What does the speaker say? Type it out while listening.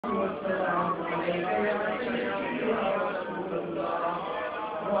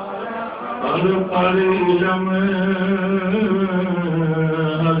پڑھ پڑھ علم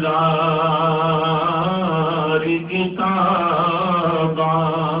ہزار کتاباں،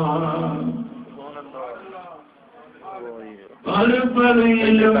 پڑھ پڑھ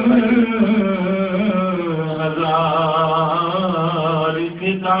علم ہزار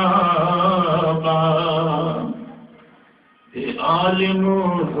کتاباں، تے عالم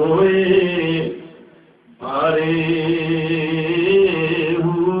ہوئے بارے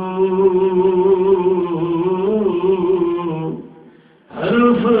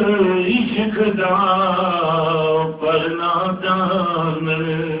حرف عشق دا پڑھنا جان،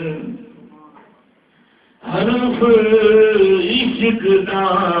 حرف عشق دا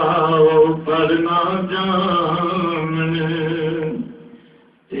پڑھنا جان،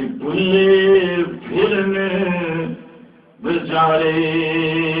 تے بھلے پھرن بچارے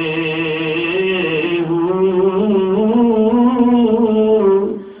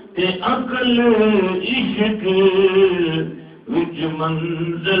تے عقل عشق وچ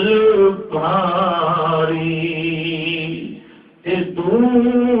منزل پاری، تے تو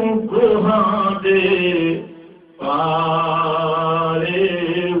کوہاں دے پارے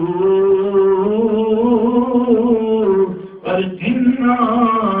پر جنہ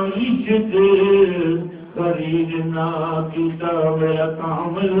عشق خریدنا کیتا میرا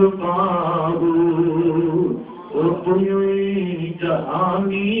کامل پاؤ، اور کوئی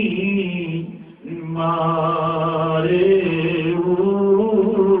جہانی مارے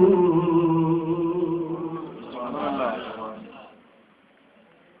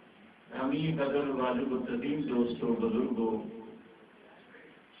ہمیں قدر والے تدیم دوستوں بزرگوں،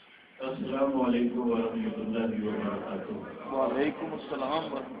 السلام علیکم ورحمۃ اللہ وبرکاتہ۔ وعلیکم السلام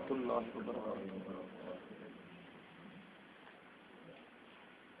ورحمۃ اللہ وبرکاتہ۔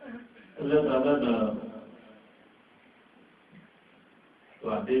 اللہ تعالیٰ کا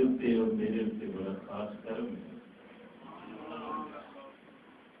تواڈے تے اور میرے تے بڑا خاص کرم ہے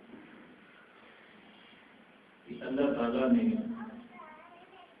کہ اللہ تعالیٰ نے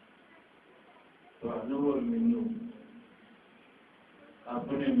تانوں اور مینوں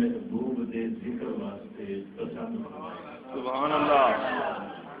اپنے محبوب دے ذکر واسطے پسند فرمایا۔ سبحان اللہ۔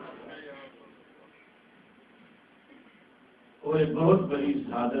 وہ ایک بہت بڑی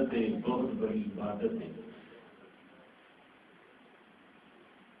سعادت ہے، بہت بڑی عبادت ہے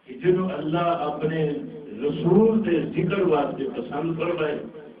کہ جنہوں اللہ اپنے رسول کے ذکر واسطے پسند فرمائے،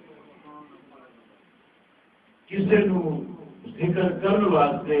 کسی نو ذکر کرنے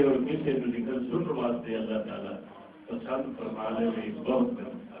واسطے اور کسی نو ذکر سننے واسطے اللہ تعالیٰ پسند فرمانے میں بہت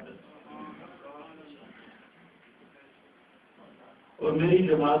بڑی سعادت ہے۔ اور میری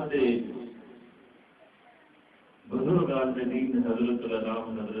جماعت سے بزرگان دین حضرت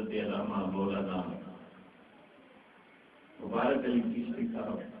العلامہ حضرت علامہ مولانا مبارک علی چشتی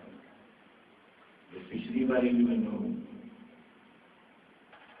صاحب پچھلی باری بھی میں نے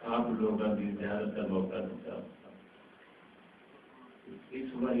آپ لوگوں کی زیارت کا موقع دیتا، اس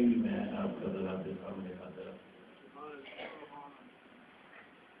باری بھی میں آپ کا ذرا کے سامنے حاضر ہوں،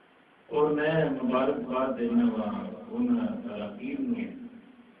 اور میں مبارکباد دینا وہاں ان اراکین نے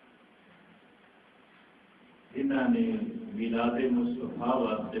جنہوں نے میلاد مصطفیٰ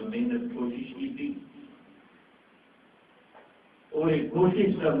واسطے محنت کوشش کی تھی، اور ایک کوشش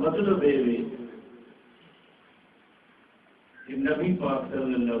کا مطلب ہے کہ نبی پاک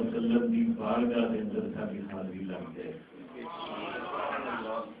صلی اللہ علیہ وسلم کی بارگاہ کے اندر ساری حاضری لگ جائے۔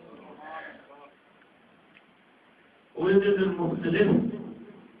 وہ مختلف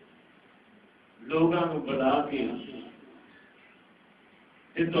لوگوں کو بلا کے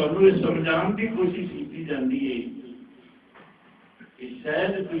یہ سمجھان کی کوشش کی جاتی ہے کہ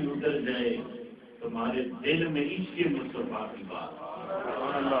شاید کوئی اتر جائے تمہارے دل میں عشق مصطفیٰ کی بات،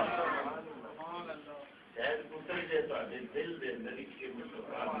 شاید اتر جائے تمہارے دل کے اندر عشق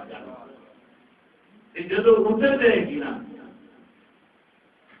مصطفیٰ کی بات، جب اتر جائے گی نا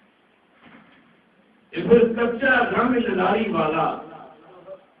پھر کچا رنگ لڑائی والا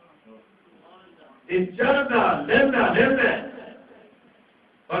چلتا لینا لینا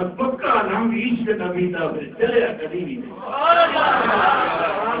اور پکا رنگ عشق نبی کا پھر چلیا کبھی نہیں۔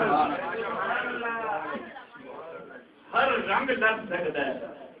 ہر رنگ لگ سکتا ہے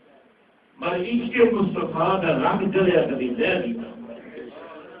مگر عشق مصطفیٰ کا رنگ چلیا کبھی لے نہیں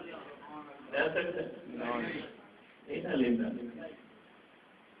سکتا، نہیں نہ لینا۔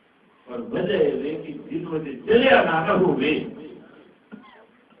 اور وجہ یہ کہ دنوں سے چلیا نہ ہوئے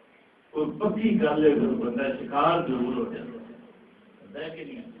کوئی پکی گل ہے پھر بندہ شکار ضرور ہو جاتا ہے کہ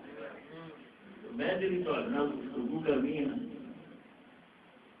نہیں۔ میں جی گفتگو کرنی ہے نا،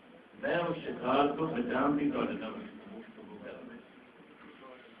 میں اس شکار کو بچان کی گفتگو کرنا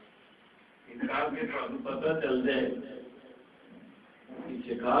تاکہ تمہیں پتہ چل جائے کہ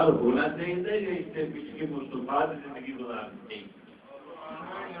شکار ہونا چاہیے یا اس سے پیچھے کی مصطفیٰ زندگی گزارنی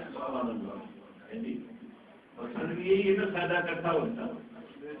چاہیے. مقصد یہی ہے نا فائدہ اکٹھا ہوتا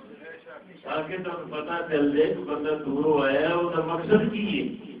تاکہ تمہیں پتہ چل جائے کہ بندہ دور آیا ہے وہ مقصد کی ہے.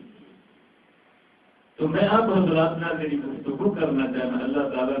 تو میں اب حضرات نہ میری گفتگو کرنا چاہنا. اللہ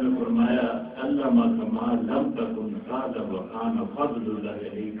تعالیٰ نے فرمایا علامہ کما لم تکن قال وکان فضل اللہ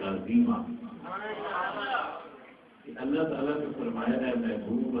علیک عظیما. اللہ تعالیٰ نے فرمایا ہے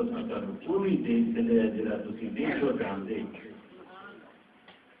محبوب اساں تانوں پوری دین چلے جڑا تسی نہیں سو جاندے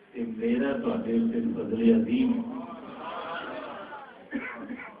کہ میرا تواڈے تے فضل عظیم.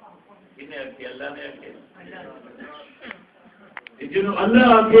 کنے آکھیا؟ اللہ نے آکھیا. جنہوں اللہ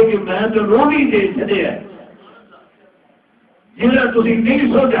آکھے کہ میں تو روحی دے چلے ہے جڑا تسی نہیں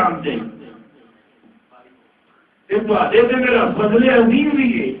سو جاندے تے تواڈے تے میرا فضل عظیم بھی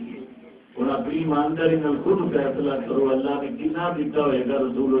ہے. اور اپنی ایمانداری نال خود فیصلہ کرو اللہ نے کتنا دیتا ہوئے گا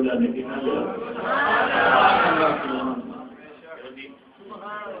رسول اللہ نے کتنا لیا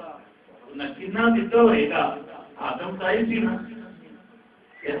کتنا دیتا ہوئے گا. حاتم تائی سی نا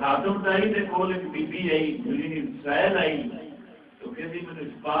کہ حاتم تائی دے کول ایک بی بی آئی جی سائل آئی تو کہتی مجھے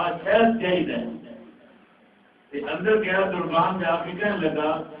پاس شہد چاہیے. اندر گیا دربان جا کے کہنے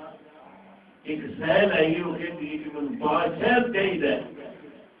لگا ایک سائل آئی وہ کہتی ہے کہ مجھے پاس شہد چاہیے.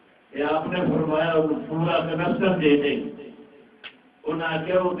 آپ نے فرمایا پورا کنستر دے دے. انہیں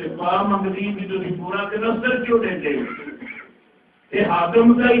آخیا وہ پا منگتی بھی تھی پورا کنستر کیوں دے دے. حاتم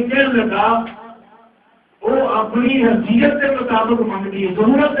کا کہنے لگا وہ اپنی حیثیت کے مطابق منگتی ہے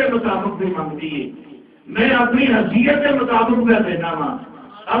ضرورت کے مطابق بھی منگتی ہے. میں اپنی حیثیت کے مطابق میں دینا وا.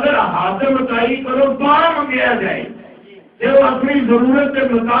 اگر حاتم تائی کرو پا منگیا جائے تو وہ اپنی ضرورت کے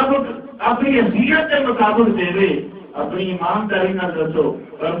مطابق اپنی حیثیت کے مطابق دے دے. اپنی ایمانداری نہ دسو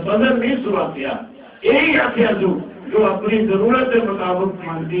پر فضل نہیں سوا کیا. یہی آخیا جو اپنی ضرورت کے مطابق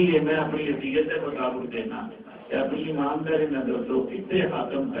مانگتی ہے میں اپنی حیثیت کے مطابق دینا. اپنی ایمانداری نہ دسو کتنے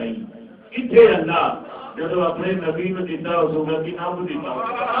حاتم تائی کتنے اللہ جب اپنے نبی میں دیتا ہو سوگا کی نام دیتا ہو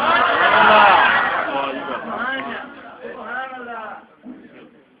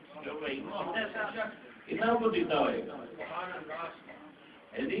کتنا کو دیتا ہوئے گا.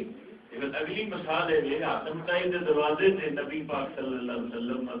 اگلی مثال ہے حاتم تائی کے دروازے سے نبی پاک صلی اللہ علیہ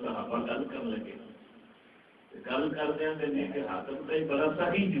وسلم کا صحابہ گل کر لگے. گل کرتے ہیں کہ حاتم تائی بڑا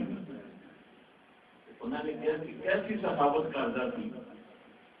صحیح جی. انہوں نے کہا کہ کیسی صحابت کرتا تھی.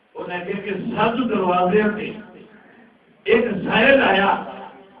 انہیں کہا کہ 7 دروازے سے ایک سائل آیا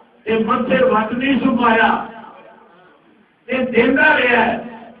متے وقت نہیں سکایا دینا رہا ہے.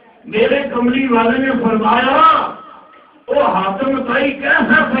 میرے کملی والے نے فرمایا وہ حاتم تائی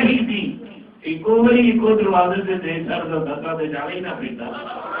کیسا صحیح تھی. ایکو بری ایکو دروازے سے دے کر دھکا دے جانے نہ پیتا.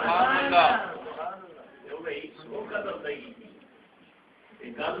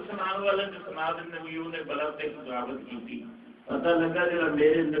 گل سنا والے نے سنا نبی نے بڑا تجاوت کی تھی. پتہ لگا جا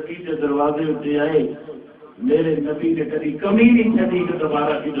میرے نبی کے دروازے اتنے آئے میرے نبی نے کبھی کمی نہیں چلی کہ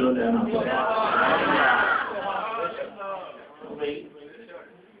دوبارہ کدھر دینا.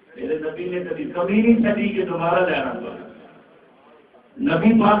 میرے نبی نے کبھی کمی نہیں چلی کہ دوبارہ لینا پڑا. نبی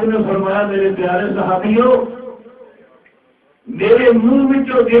پاک نے فرمایا میرے پیارے صحابیوں میرے منہ میں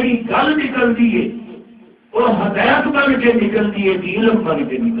جو جیڑی گل نکلتی ہے وہ ہدایت بن کے نکلتی ہے علم بن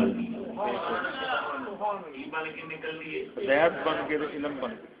کے نکلتی ہے. ہدایت بن کے علم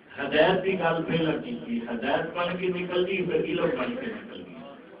بن ہدایت کی گل پہلے کی ہدایت بن کے نکلتی پھر علم بن کے نکلتی.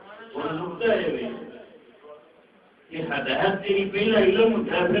 اور نقطہ ہے کہ ہدایت تیری پہلا علم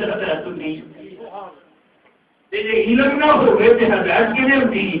ہوتا ہے پھر ہدایت نہیں. علم نہ ہوئے تو ہدایت کی نہیں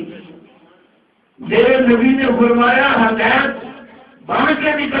ہوتی. میرے نبی نے فرمایا ہدایت بن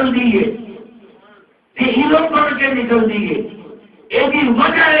کے نکلتی ہے علم بن کے نکلتی ہے. یہ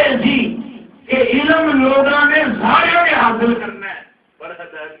وجہ ایسی کہ علم لوگوں نے سارے نے حاصل کرنا ہے پر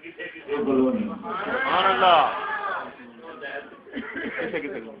ہدایت کسی کسی کو نہیں.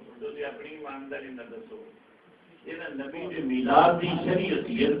 اپنی ایمانداری نہ دسو. نبی کے میلاد کی شریعت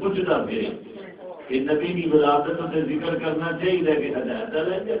یہ پوچھتا پھر کہ نبی کی ولادت سے ذکر کرنا چاہیے کہ ہدایت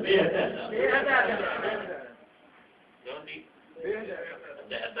الگ یا بے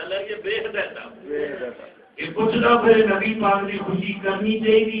ہدایت. یہ پوچھتا پھر نبی پاک کی خوشی کرنی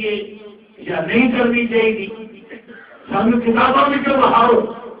چاہیے یا نہیں کرنی چاہیے. سب کتابوں میں جو بہاؤ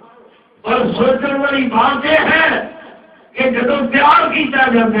پر سوچنے والی بات یہ ہے کہ جب پیار کیا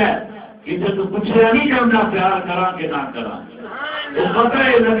جاتا ہے کسی تو پوچھا نہیں جاتا پیار کرا کہ نہ کرا. تو پتہ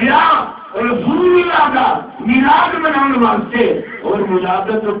لگیا رسول اللہ کا میلاد منانے واسطے اور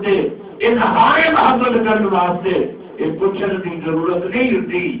ولادت اتنے اظہار محبت کرنے واسطے یہ پوچھنے کی ضرورت نہیں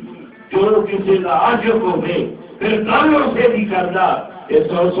ہوتی جو کسی کا عاشق ہوگے پھر کل اسے نہیں کرتا یہ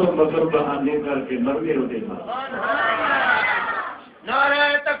 100 مگر بہانے کر کے مر گئے ہوتے ہیں. نعرہ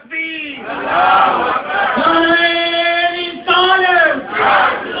تکبیر، نعرہ رسالت،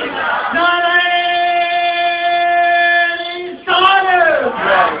 نعرہ رسالت،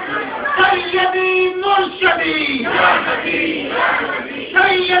 سیدی مرشدی،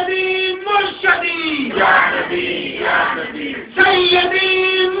 سیدی مرشدی، سیدی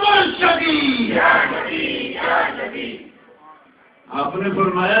مرشدی. آپ نے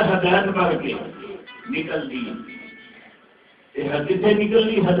فرمایا ہدایت پڑھ کے نکل دی. یہ کتنے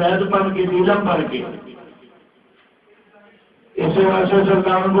نکلنی؟ ہدایت پڑھ کے، علم پڑھ کے. اس واسطے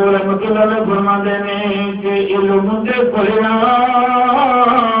سرکار کو رحمت اللہ علیہ فرماتے ہیں کہ علم کے پڑھنا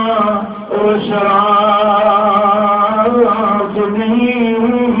اور شراب نہیں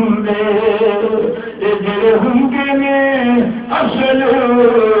دے جڑے ہوں گے اصل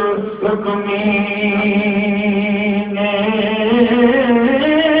حکمی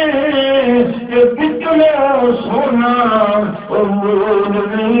سونا امور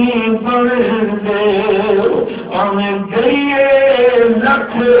نہیں پڑھتے ہمیں گئیے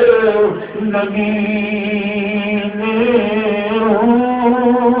لکھ لگی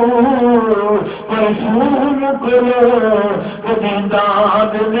پرسون کرو کبھی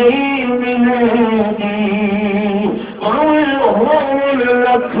داد نہیں ملے گی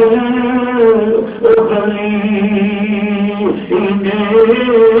لکھ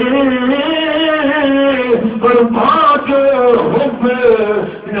برباد حب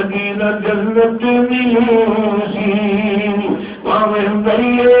لگی نہ جنت ملوسی پاوے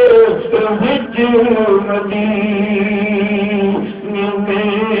بریے بچ ندی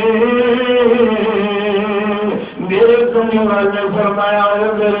میرے کمی والے فرمایا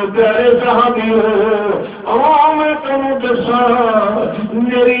میرے پیارے صحابی ہو میں تمہیں دسا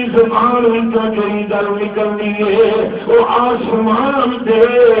میری زبان تو جڑی گل نکلنی ہے وہ آسمان دے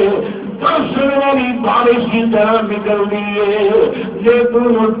برسن والی بارش کی طرح نکلنی ہے لیکن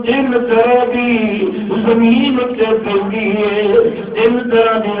تین طرح کی زمین اتنے پہنی ہے، تین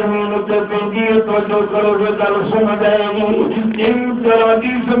طرح کی زمین اتنے پہنی ہے تو جو کرو گے گل سمجھ آئے گی. تین طرح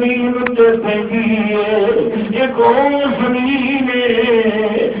کی زمین اتنے پہنی ہے. ایک اور زمین ہے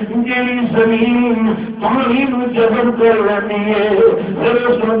جی زمین پانی میں جذب کر رہی ہے، پھر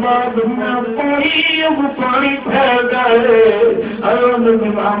اس کے بعد پانی پھیل جائے.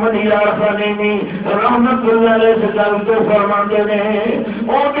 محمد یار رحمت اللہ علیہ سے گل تو فرماتے ہیں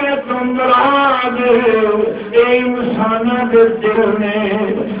اور تمراج انسان کے دل نے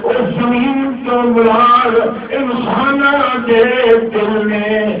اس زمین تو مراد انسان کے دل نے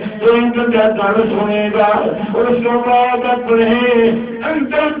جو ان کا گل سنے گا اس کے بعد اپنے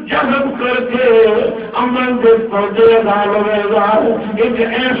اندر جذب کر کے عمل کے پودے لگا لگے گا. ایک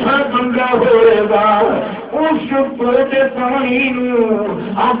ایسا بندہ ہوئے گا اس پودے پانی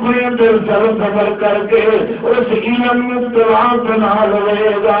اپنے اندر سر سفر کر کے اس علم مبتلا بنا لے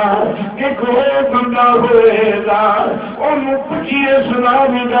گا. ایک اور بندہ ہوئے گا ان پوچھیے سنا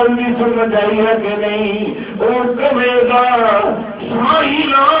بھی گل نہیں سمجھ آئی ہے کہ نہیں وہ کہے گا ساری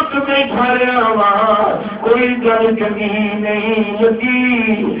رات میں کھایا ہوا کوئی گل چنگی نہیں لگی،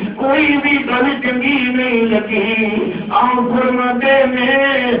 کوئی بھی گل چنگی نہیں لگی. آپ فرماتے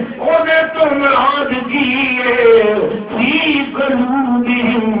ہیں انہیں تو مراد کیے تھی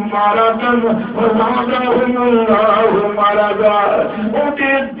قلوبہم مارادن وزادہم اللہ ماردا. ان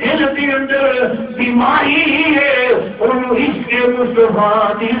کے دل کے اندر بیماری ہے ان اس کے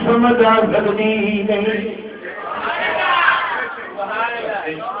مصطفیٰ کی سمجھ آ سکتی نہیں.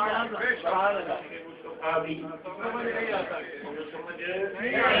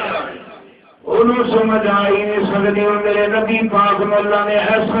 انہوں سمجھ آئی نہیں سکتی. میرے نبی پاک مولا نے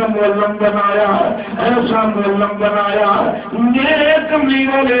ایسا معلم بنایا، ایسا معلم بنایا. میرے کملی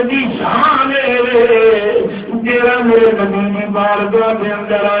والے دی شان جیڑا میرے نبی کی بارگاہ کے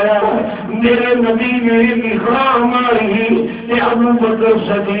اندر آیا، میرے نبی میری نگاہ ماری کہ ابو بکر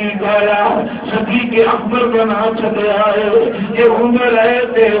صدیق آیا، صدیق اکبر بنا چلے آئے. یہ عمر آئے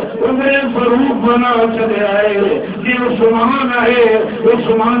تھے عمر فاروق بنا چلے آئے. یہ عثمان آئے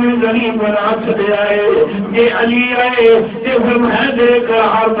عثمان غنی بنا چلے آئے. یہ علی آئے یہ فرمائے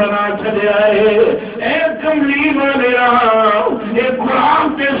قرار بنا چلے آئے. اے کملی والے یہ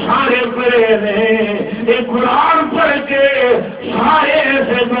قرآن کے سارے پڑھے نے، یہ قرآن پڑھ کے سارے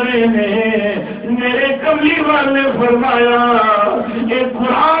ایسے بنے نے. میرے کملی والے فرمایا یہ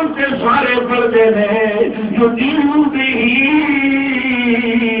قرآن کے سارے پڑھتے ہیں جو دین بھی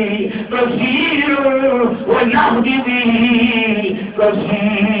کثیر و یہدی بھی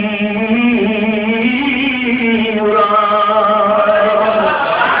کثیر.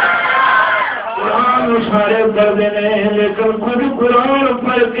 کرتے ہیں لیکن خود قرآن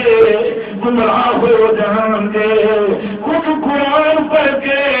پڑھ کے گمراہ ہو جان گے، خود قرآن پڑھ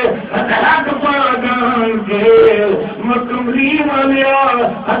کے حق پا جان گے، مکملی والے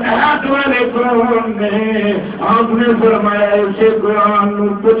حق والے کون نے؟ آپ نے فرمایا اسے قرآن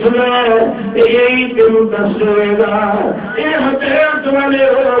پوچھ لے یہی تین دسے گا، یہ حقیقت والے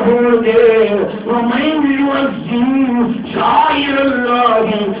ہوں گے۔ وَمَن يُعَظِّمْ شَعَائِرَ اللَّهِ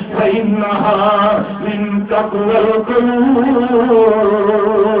فَإِنَّهَا مِن تَقْوَى الْقُلُوبِ۔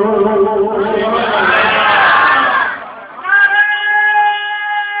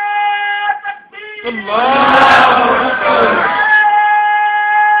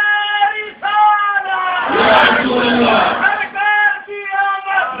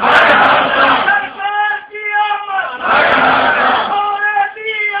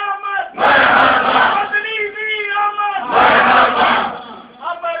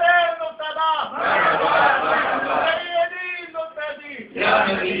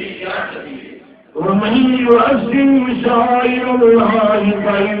 ومن يعظم شعائر الله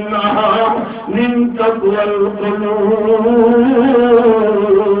فإنها من تقوى القلوب۔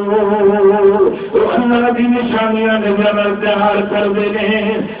 اللہ کی نشانیاں نظر تیار کر دینے،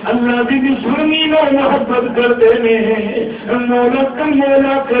 اللہ کی دشمنی نو محبت کر دینے، مولا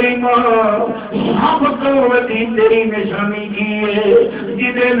کریمہ سب تو وڈی تیری نشانی کی ہے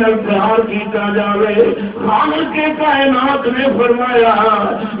جدے نال پیار کیتا جاوے۔ خالق کے کائنات نے فرمایا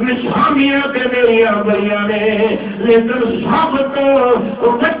نشانیاں تے میریاں بڑیاں نے، لیکن سب تو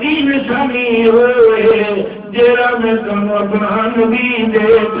وڈی نشانی ہوئے جیڑا میں تمہیں اپنا نبی دے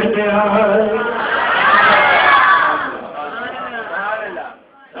چھڈیا ہے۔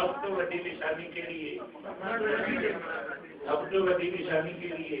 سب تو وڈی نشانی کے لیے، سب تو وڈی نشانی کے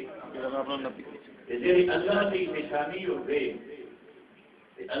لیے جی اللہ کی نشانی ہوگی،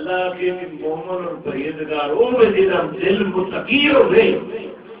 اللہ کے مومن اور پرہیزگار ہوگے، جہاں دل متقی ہوگے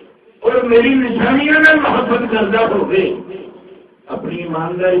اور میری نشانیاں میں محبت کرتا ہوگے۔ اپنی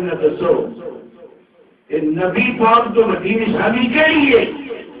ایمانداری میں دسو کہ نبی پاک تو وڈی نشانی کے لیے،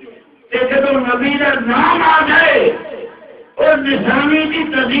 جب نبی کا نام آ جائے اور نشانی کی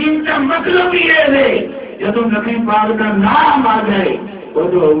تزئین کا مطلب یہ ہے جب نبی پاک کا نام آ جائے وہ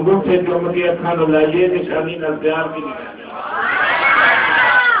جو انگوٹھے چوم کے اکھاں نو لائیے نشانی نال پیار کی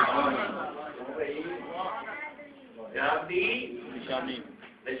نشانی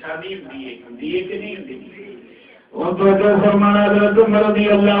نشانی دیے کہ نہیں دی وہ تو جو فرمانا حضرت عمر رضی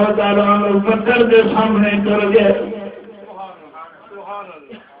اللہ تعالیٰ عنہ پتھر کے سامنے چل گئے۔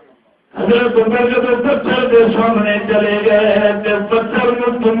 حضرت عمر جب پتھر کے سامنے چلے گئے تو پتھر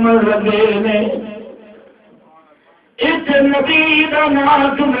میں چومن لگے نے، اس نبی کا نام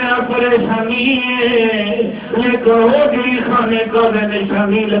چومیا پریشانی ہے، لیکن وہ جی خانے کا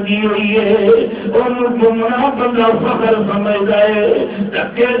نشانی لگی ہوئی ہے انہوں چومنا بندہ فخر سمجھتا ہے،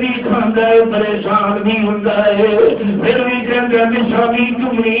 دھکے بھی کھانا ہے، پریشان بھی ہوتا ہے، پھر بھی کہتا نشانی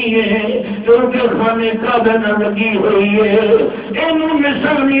چومنی ہے کیونکہ خانے کا نہ لگی ہوئی ہے، انہوں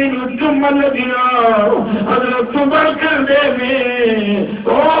نشانی چومن لگیا۔ حضرت عمر کر دے میں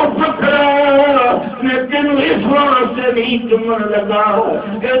او فخرا میں تینوں اس واسطے نہیں چومن لگا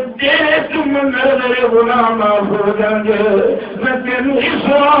کہ تیرے چومن میرے غلام معاف ہو جائیں گے، میں تینوں اس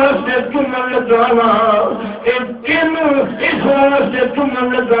واسطے چومن لگاوا کہ تینوں اس واسطے چومن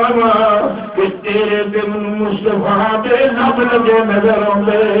لگاوا کہ تیرے دل مصطفیٰ دے لب لگے نظر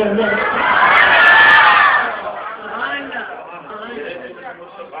آتے۔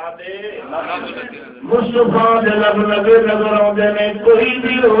 مصطفیٰ دے لب لگے نظر آتے نے، کوئی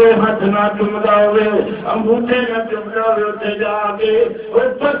بھی ہوئے ہاتھ نہ چومتا ہوئے، انگوٹھے نہ چومتا ہوئے، اتنے جا کے وہ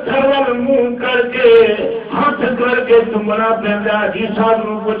پتھر وال منہ کر کے ہاتھ کر کے چومنا پہنتا۔ جی صاحب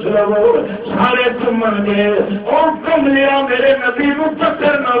نو پوچھ لو سارے چومن گے، او کملیا میرے نبی نو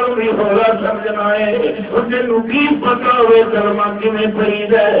پتھر نالوں بھی ہوگا سمجھنا ہے، تینوں کی پتا ہوئے کلمہ کیویں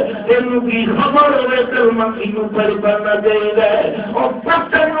پڑھیدا ہے، تینوں کی خبر ہوئے کلمہ کیوں پڑھنا چاہیے، اور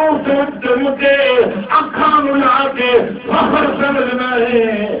پتھر نو چوم کے اکھاں لا کے فخر سمجھنا ہے،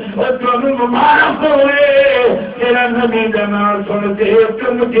 اور تمہیں مبارک ہوئے تیرا نبی کا نام سن کے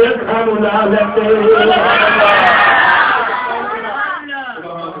تم کے اکھاں لا لیتے۔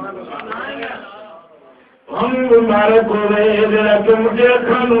 ہم مبارک ہوئے جڑا تم کے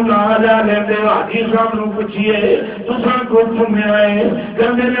اکھاں نہ لا لیتے۔ حاجی صاحب نو پوچھیے تساں کو چومے آئے،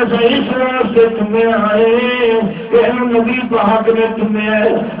 کہندے نے صحیح سوال سے چومے آئے کہ نبی پاک نے چومے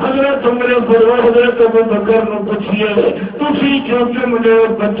آئے۔ حضرت عمر فاروق حضرت ابو بکر نو پوچھیے تسی کیوں چوم لے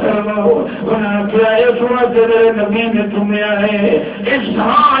پتھر نو؟ انہاں کہا اس واسطے میرے نبی نے چومے آئے، اس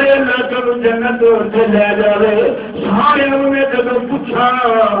سارے اللہ کو جنت سے لے جاوے۔ سارے انہوں نے جب پوچھا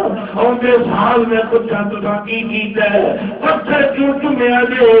اور سال میں پوچھا تو کی کیتا ہے پتھر کیوں چومیا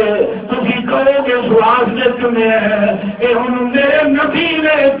جے تسی کہو گے سواس نے چومیا ہے کہ ہن میرے نبی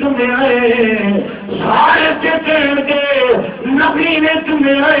نے چومیا ہے سارے تے کہن گے نبی نے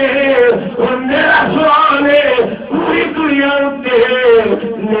چومیا ہے اور میرا سوال ہے پوری دنیا تے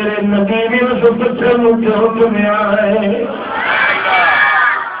میرے نبی نے اس پتھر نو کیوں چومیا ہے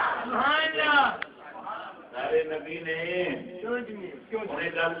نبی نے انہیں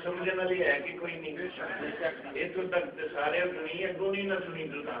گل سمجھنے والی ہے کہ کوئی نہیں اتوں تک سارے سنی اگوں نہیں نہ سنی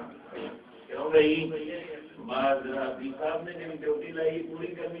تو کیوں بھائی بعد حافظ صاحب نے جی ڈیوٹی لائی پوری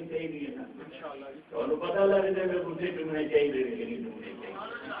کرنی چاہیے نا تمہیں پتا لگ جائے گا کتنے چننے چاہیے کہ نہیں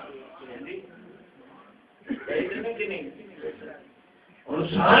چننے کہ نہیں اور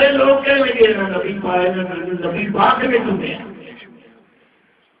سارے لوگ کہنے لگے نبی پائے نبی پاک نے چنے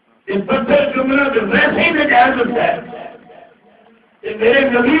پتھر چمنا تو ویسے ہی نجائز ہوتا ہے میرے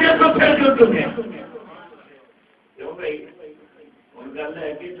نبی نے پتھر کیوں چنے کیوں بھائی ان گل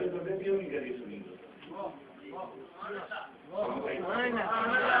ہے کہ تو کیوں نہیں کری سنی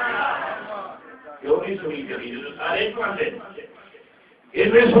کیوں نہیں سنی کری سارے پاتے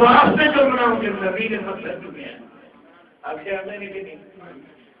یہ وشواس سے چمنا ہوں کہ نبی نے پتھر چنے آخر آنے کہ نہیں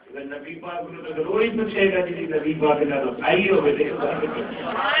نبی پاک نے تو ضرور ہی پوچھے گا جی نبی پاک کا تو آئی ہو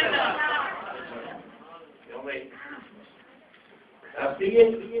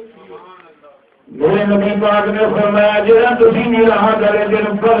میرے نبی پاک نے فرمایا جا تھی راہ کرے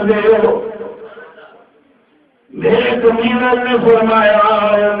دن کر دے ہو میرے کمینے نے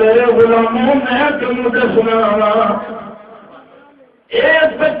فرمایا میرے غلاموں میں تم دسنا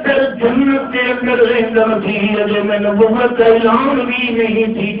پتھر جنت کے اندر رہتا تھی اجے میں نبوت کا اعلان بھی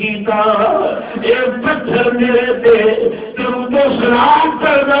نہیں تھی کیتا یہ پتھر میرے تے درود و سلام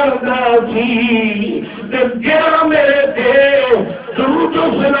کردا تھی جڑا میرے تے درود و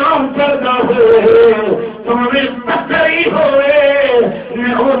سلام کردا ہوئے تمہیں پتھر ہی ہوئے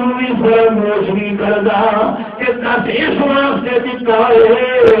میں انہوں بھی فراموش نہیں کردا کہ دس اس واسطے دیتا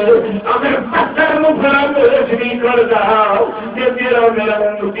ہے اگر پتھر نو فراموش نہیں کردا کہ میرا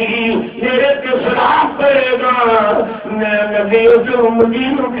امتی میرے کے سلام کرے گا میں نبی کے امتی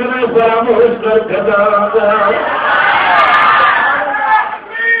نو کیوں فراموش کر داں گا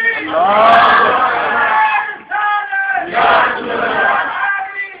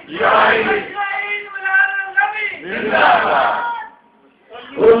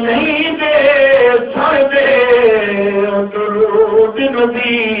نہیں دے چھڑ دے درود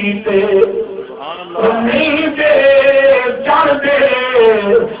نبی تے نہیں دے چڑھ دے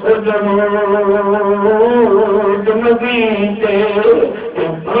درود نبی تے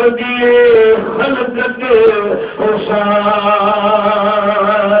بھر دیے خلق کے ساری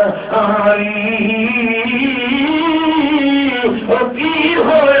کی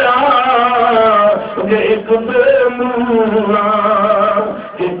ہویا ایک بے مورا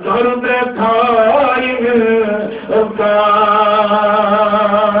کہ کر دکھائی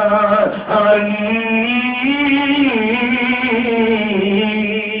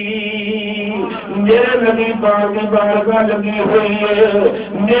میرے نبی پاک کی بارگاہ لگی ہوئی ہے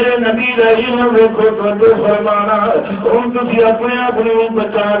میرے نبی رہی ہوں دیکھو تو فرمانا ہوں تھی اپنے اپنے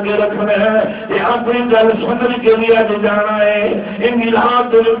بچا کے رکھنا ہے یہ اپنی گل سمجھ کے بھی اج جانا ہے یہ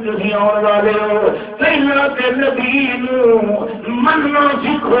ملاد تھی آنے والے ہو پہلا تے نبی مننا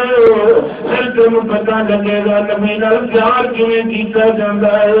سیکھو پھر تم پتا لگے گا نبی نال پیار کیویں کیتا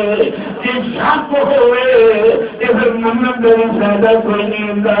جاندا ہے جے شک ہوئے تے پھر منن دا فائدہ کوئی نہیں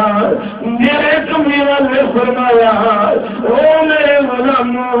ہوندا میرے میرا نے فرمایا او میرے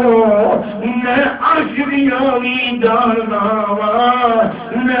غلاموں میں عرش دیا بھی جاننا وا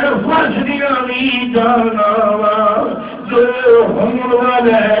میں فرش دیا بھی جاننا وا جو ہونے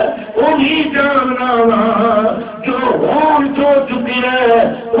والا ہے وہ بھی جاننا وا جو ہون جو چکی ہے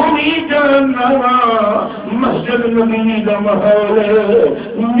وہ بھی جاننا وا مسجد نبی کا ماحول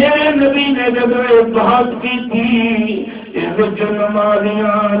میرے نبی نے جب بات کی تھی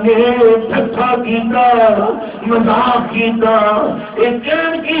نمازیاں نے ٹھٹھا کیتا مذاق کیتا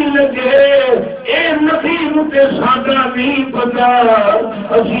کہن کی لگے اے نبی نو تے ساڈا نہیں پتا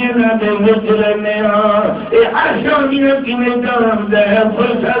اسی انہاں دے وچ رہنے ہاں اے عرشاں کیویں جاندا ہے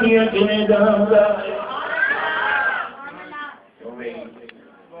فرشاں کیویں جاندا ہے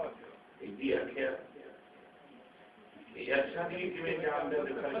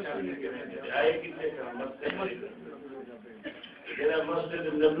مسجد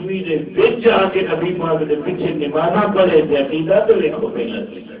نبوی دے وچ آ کے نبی پاک دے پیچھے نماز پڑھے تے عقیدہ تو لکھو پہلا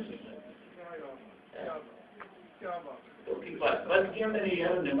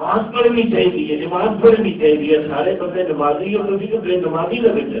نماز پڑھنی چاہیے نماز پڑھنی چاہیے سارے بندے نمازی ہو تو بے نمازی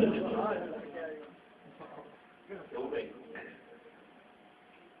لگے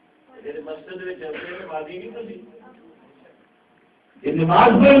مسجد میں چلتے نمازی نہیں تو یہ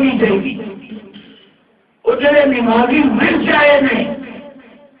نماز پڑھنی چاہیے. وہ جڑے نمازی ورچ آئے نے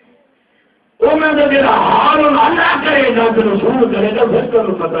انہوں نے جڑا حال اللہ کرے گا تو رسول کرے گا پھر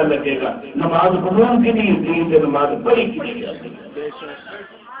تو پتہ لگے گا نماز قبول کی نہیں ہوتی تو نماز پڑھی کی نہیں جاتی.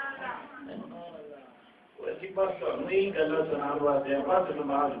 ایسی بات تو نہیں گلا سنا واسطے بس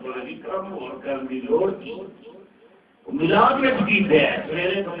نماز پڑھنی کم اور کرنے کی لوڑ کی ملاد میں کی ہے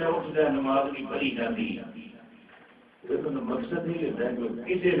سویرے تو میں اٹھتا نماز نہیں پڑھی جاتی. مقصد نہیں ہوتا ہے کہ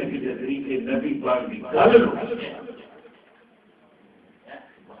کسی نہ کسی طریقے نبی پاک کی گل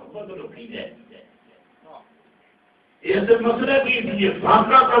محبت رکھی جائے. یہ تو مسئلہ کی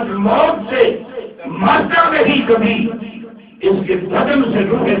فاقہ کا موت سے مرتا نہیں کبھی اس کے بدن سے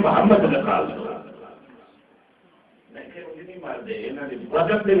روح محمد نکال دو. نہیں مارتے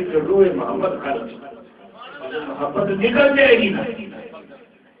بدن سے روح محمد خرچ محبت نکل جائے گی نا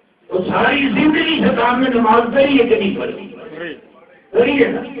تو ساری زندگی شیطان میں نماز پڑھی ہے کہ نہیں پڑھی پڑھی ہے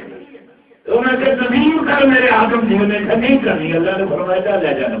نا. تو انہوں نے تسلیم کر میرے آدم جی نے نہیں کرنی. اللہ نے فرمایا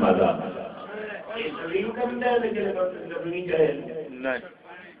لے جا نماز تسلیم کرنا ہے لیکن نہیں چاہے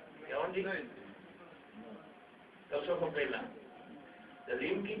پہلا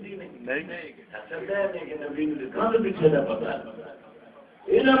تسلیم کی تھی نہیں لیکن نبی نے کہاں تو پیچھے کا پتا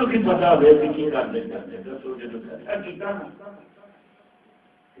یہاں کو کی پتا ہوئے کہ کرتے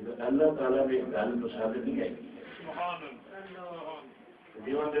اللہ تعالیٰ نے گل پسند نہیں آئی.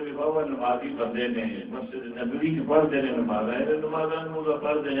 جیون بھی بابا نمازی بندے نے مسجد نبوی کی پڑھتے ہیں نماز ہے نماز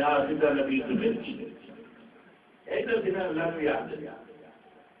پڑھتے ہیں سیدھا نبی سے بھیجی ایسا دن اللہ کو یاد دیا.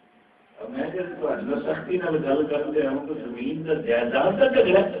 اب میں جب سختی نال گل کرتے ہم تو زمین کا جائیداد کا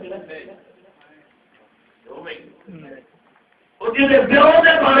جھگڑا پیو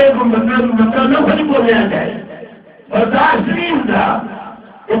کے بارے مطلب نہیں بولنا چاہیے برداشت نہیں ہوتا.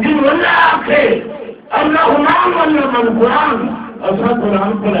 جن اللہ آخے اللہ نام اللہ من قرآن اصل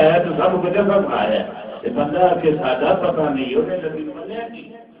قرآن پڑھایا تو سب کو جگہ پڑھایا بندہ کے سادہ پتا نہیں ہونے لگی بنیا کی.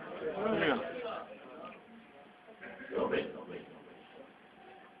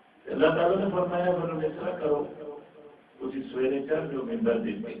 اللہ تعالیٰ نے فرمایا بولو اس طرح کرو اسی سویرے چل جو ممبر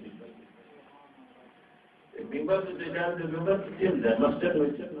دن پہ ممبر سے جان جو ممبر کتنے ہوتا ہے مسجد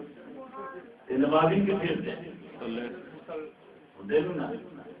میں نمازی کتنے ہوتے ہیں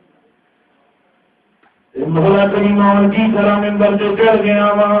مولا کریم کی طرح ممبر سے چڑھ گیا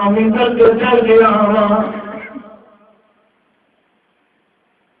وہاں ممبر سے چڑھ گیا وہاں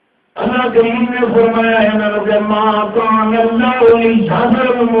اللہ کریم نے فرمایا ہے نبی ما کان اللہ لیجعل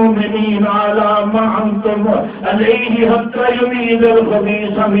المؤمنین علی ما انتم علیہ حتی یمیز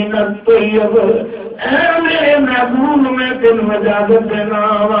الخبیث من الطیب. اے میرے محبوب میں تن اجازت دینا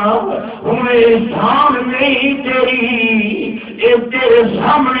ہمیں شان نہیں تیری یہ تیرے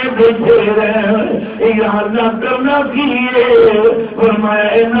سامنے بیٹھے رہے یہاں نہ کرنا کیے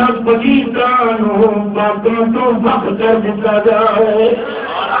فرمایا نہ پلیتانوں باقوں تو وقت کر دیتا جائے.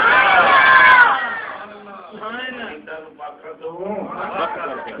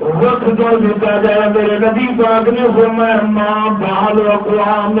 وقت کر دیتا جائے. میرے نبی پاک نے فرمایا ماں بال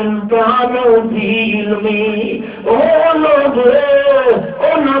اقوام کانوا فی علمی او لوگ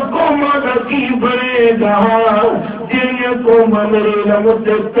ان قوموں کا کی بنے گا جن قوم میرے علم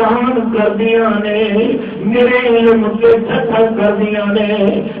سے کان کر دیا نے میرے علم سے چھٹا کر دیا نے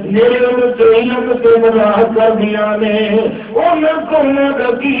میرے علم سے مذاق کر دیا نے ان قوموں کا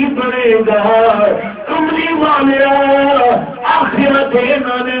کی بنے گا. کملی والے آخرت ایک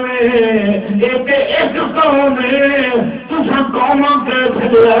قوم قوموں کے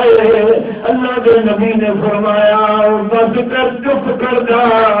چلائے. اللہ کے نبی نے فرمایا بس کر چپ کر گا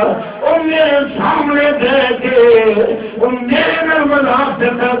میرے سامنے دے کے میرے میں مذاق سے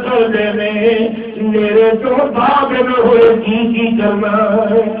کر دینے میرے تو بعد میں ہوئے کی کرنا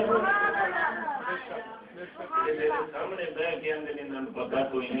ہے. پتا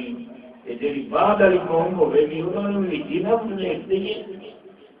کوئی نہیں جی بعد والی قوم ہوئے گی انہوں نے بھی جینا دیکھتے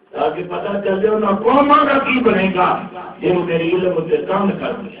تاکہ پتا چل جائے انہیں قوموں کا کی بنے گا جن میری علم سے کام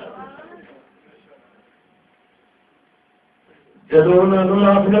کر دیا. جب انہوں نے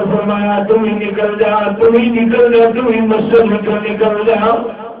آپ نے فرمایا تم ہی نکل جا تم ہی نکل جا تم ہی مسجد میں نکل جا.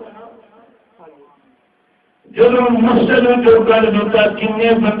 جب مسجد میں کر دیتا کنے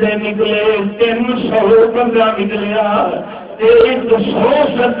بندے نکلے 300 بندہ نکلیا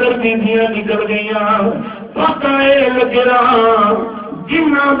 170 بیویاں نکل گئیاں. پتہ لگ رہا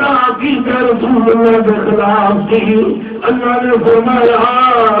جنہ کا عقیدہ رسول اللہ کے خلاف تھی اللہ نے فرمایا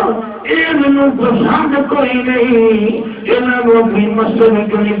یہ مینوں پسند کوئی نہیں انہوں نے اپنی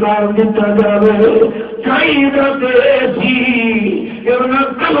مسجد کو نکال دیتا جائے. چاہیے سی کہ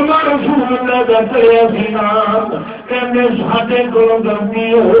انہیں کلمہ رسول اللہ کا پڑھیا سی نا کہنے ساڈے کو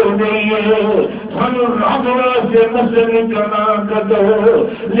غلطی ہو گئی ہے سانو رب واسطے مسجد چنا کر دو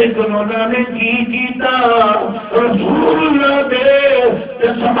لیکن انہوں نے کی کیتا رسول اللہ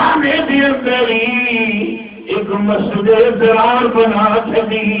دے زمانے دی اندر ایک مسجد درار بنا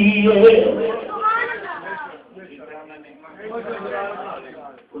چکی ہے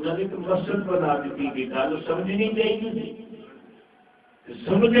انہوں نے مسجد بنا دیتی کہ گل سمجھنی چاہیے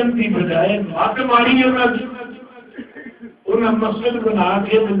سمجھن کی بجائے مت ماری انہیں مسجد بنا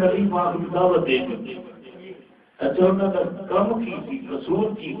کے نبی پاک کو دعوت دے دی اچھا انہوں کا کم کی تھی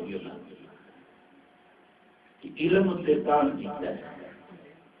قصور کی تھی کہ علم اتنے تان کیتا ہے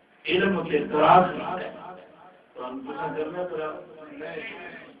علم اتنے قرار کیتا ہے تو ہم کچھ کرنا پڑا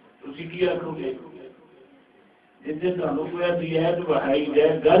تھی کی آخو گے جتنے تمہیں کوئی ہے تو بہائی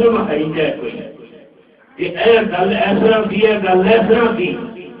جائے گل بہائی جائے کوئی کہ اے گل ایسا کی ہے گل ایسا کی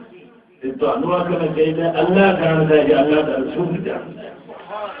تمہیں آخنا چاہیے اللہ جانتا ہے یا اللہ کا رسول جانتا ہے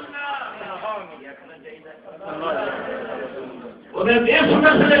اس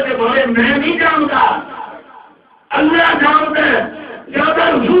مسئلے کے بارے میں نہیں جانتا اللہ جانتا ہے یا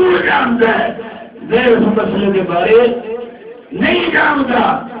رسول جانتا ہے میں اس مسئلے کے بارے نہیں جانتا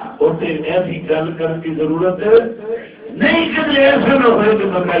ایسی گل کرنے کی ضرورت نہیں کہ ایسا نہ ہوئے کہ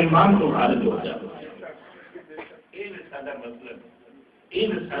بندہ ایمان کو خارج ہو جائے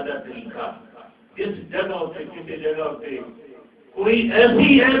یہ سادہ طریقہ جس جگہ ہوتے کسی جگہ ہوتے کوئی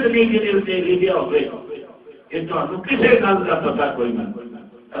ایسی عید نہیں کہ لکھا ہوئے کہ تمہیں کسی گل کا پتا کوئی نہ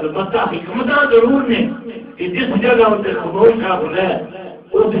البتہ حکمت ضرور نے کہ جس جگہ ہوتے خاموش ہو رہا ہے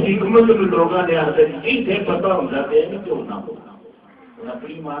اس حکمت میں لوگوں نے آتے نہیں پتا ہوتا ہے کیوں نہ ہو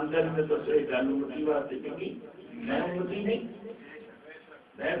اپنی ایمانداری میں تو صحیح گل امتی واسطے کیونکہ میں امتی نہیں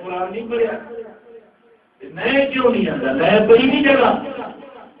میں قرآن نہیں پڑھیا میں کیوں نہیں آتا میں پڑھی نہیں جگہ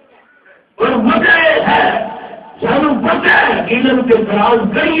اور وجہ ہے سانو پتہ ہے علم کے خلاف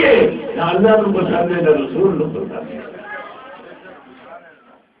کریے اللہ کو پسند ہے رسول کو پسند ہے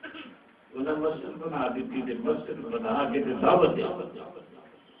انہیں مسجد بنا دیتی تھی مسجد بنا کے دعوت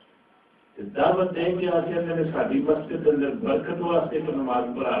دعوت دیں کہ آتے ہیں نے ساری مسجد اندر برکت واسطے تو نماز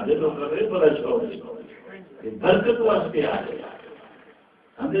پڑھا دے لوگ کر رہے بڑا شوق ہے برکت واسطے آ گیا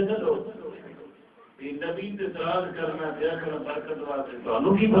ہم دیکھتے لوگ نبی سے سراج کرنا دیا کرنا برکت واسطے تو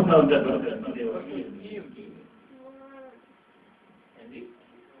انہوں کی پتہ ہوتا ہے برکت نہیں واسطے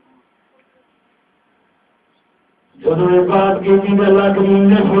جب یہ بات کی تھی اللہ کریم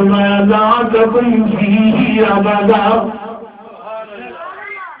نے فرمایا لا تکن فیہ ابدا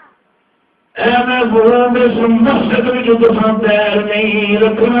اے میں گروہ میں مسجد میں جو تساں پیر نہیں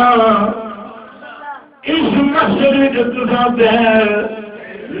رکھنا اس مسجد میں جو تساں پیر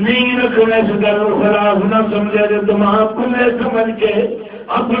نہیں رکھنا اس گل خلاف نہ سمجھے جو دماغ کو میں سمجھ کے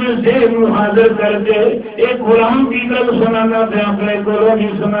اپنے ذہن کو حاضر کر کے ایک قرآن کی گل سنانا تھا اپنے کو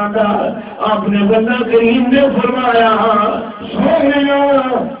نہیں سناتا آپ نے بندہ کریم نے فرمایا سونا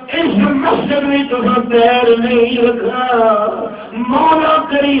اس مسجد میں تساں پیر نہیں رکھنا مولا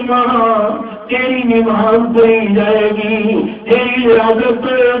کریمہ تیری نماز پڑھی جائے گی تیری عبادت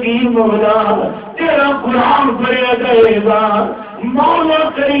پڑے گی مولا تیرا قرآن پڑھا جائے گا مولا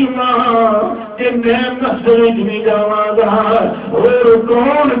کریمہ کہ میں مسجد نہیں جاواں گا اور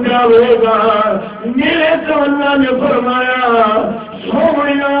کون جاوے گا میرے تو اللہ نے فرمایا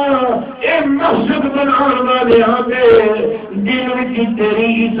سونا اے مسجد بنانے والے یہاں پہ دل وچ تیری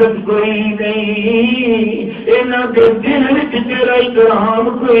عزت کوئی نہیں انہاں دے دل وچ تیرا اکرام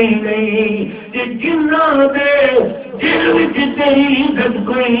کوئی نہیں جنہ دے دل وچ تیری عزت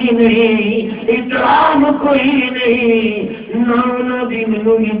کوئی نہیں اکرام کوئی نہیں نہ انہاں دی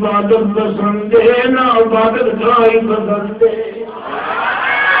مینوں عبادت پسند ہے نہ عبادت کرائی پسند ہے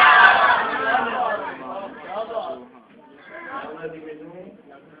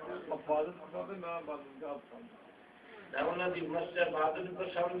عبادت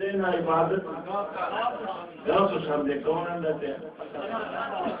پسند ہے نہ عبادت پسند ہے کون ہے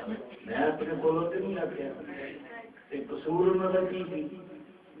میں اپنے بولو تو نہیں آخیا قصور انہوں نے کی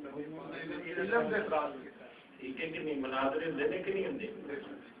ٹھیک ہے کہ نہیں مناظرے ہوں کہ نہیں ہوں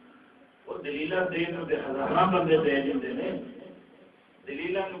وہ دلیل دین ہزار بندے دے دیں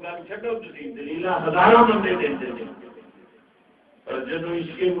دلیل گل چڈو تھی دلیل ہزار بندے دے پر جب اس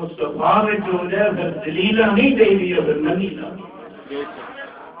کے مستفا میں ہو جائے پھر دلیل نہیں دے دی پھر منی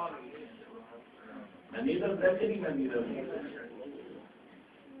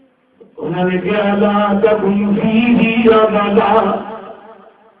انہوں نے کہا لا تکن فیہ ابدا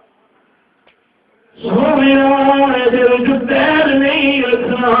سویا دل جو پیر نہیں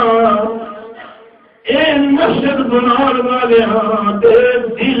رکھنا اے مسجد بنان والے ہاں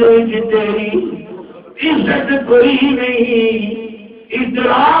دل وچ تیری عزت کوئی نہیں،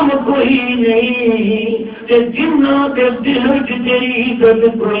 احترام کوئی نہیں، جنہ کے دل وچ تیری عزت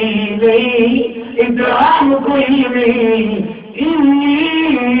کوئی نہیں، احترام کوئی نہیں، انی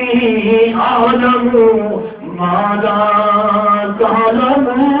عالم ما لا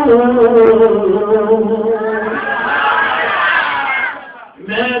تعلمون،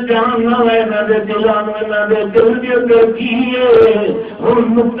 میں جاننا ہے نہ دلان نہ دل کے اندر کی ہوں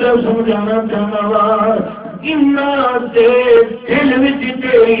نقطہ سمجھانا چاہنا وا جنہ سے دل وچ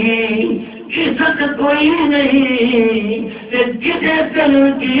تیری عزت کوئی نہیں، جسے دل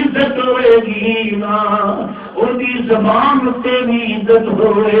کی عزت ہوئے گی نا ان کی زبان سے بھی عزت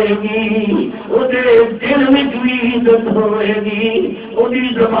ہوئے گی، وہ دل میں بھی عزت ہوئے گی، وہ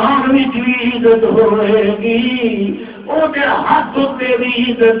زبان میں بھی عزت ہوئے گی، وہ ہاتھ سے بھی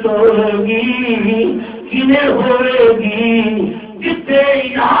عزت ہوئے گی، کنہیں ہوئے گی جتنے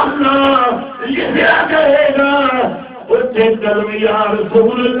یا اللہ لکھا جائے گا اتنے کلم یا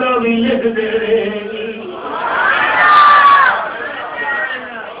رسول اللہ بھی لکھ دے رہے گی۔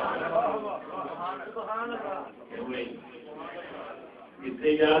 جتنے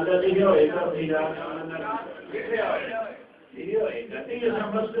یاد لکھا ہوئے گا یہ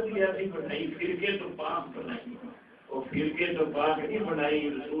مسجد ایسی بنائی فرقے تو پاک بنائی، وہ فرقے تو پاک نہیں بنائی،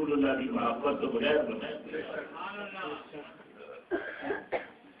 رسول اللہ کی محبت تو بغیر بنائی۔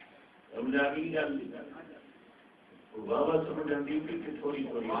 سمجھا گئی گل بابا سمجھ آتی کہ تھوڑی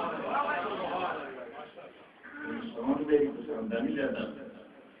تھوڑی سمجھ میری پسند نہیں جاتا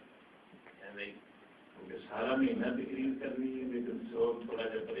سارا مہینہ تقریر کرنی ہے لیکن سوچ تھوڑا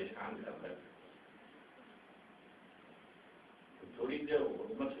جا پریشان کرتا ہے، تھوڑی جو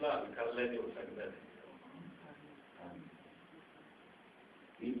مسئلہ حل کر لے ہو سکتا ہے۔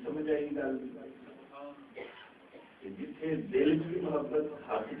 سمجھ آئی گل جتنے دل کی محبت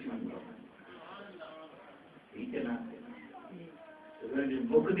ہاتھ چ محبت، ٹھیک ہے نا؟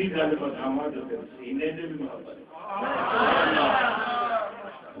 مک کی گل بتاوا تو پھر سینے سے بھی محبت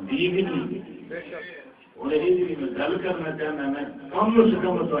ہوں یہ گل کرنا چاہنا میں کم سے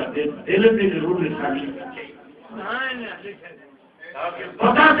کم دل سے ضرور نشانی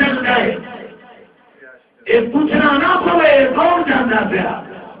پتا چل جائے، یہ پوچھنا نہ پوے کون جانا پیا،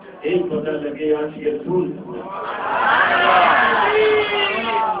 ایک پتا لگے آج یہ پھول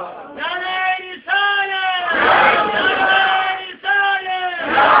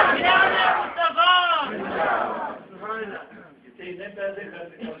پیسے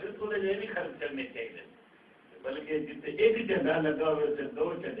خرچ کرتے تھوڑے یہ نہیں خرچ کرنے چاہیے، بلکہ جتنے ایک جھنڈا لگا ہوئے اسے دو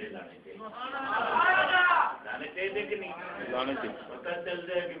جھنڈے لانے چاہیے کہ نہیں؟ پتا چل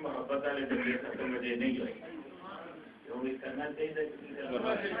جائے کہ محبت والے جھنڈے ختم مجھے نہیں ہوئے کیوں بھی کرنا چاہیے۔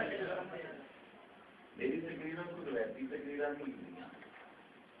 میری تقریروں کو روایتی تقریریں نہیں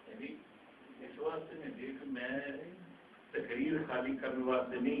ہوئی، اس واسطے میں دیکھ میں تقریر خالی کرنے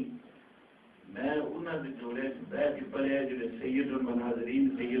واسطے نہیں، میں انہوں نے جوڑے بہ کے پڑھے جڑے سید المناظرین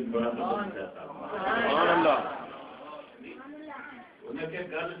سید بڑا انہیں کہ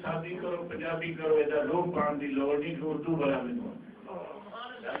گل شادی کرو پنجابی کرو یہ لوگ پان کی لوڑ نہیں کہ اردو بڑا ملو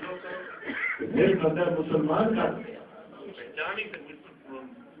پھر بندہ مسلمان کر دیا۔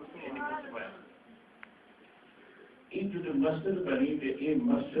 جو مسجد بنی یہ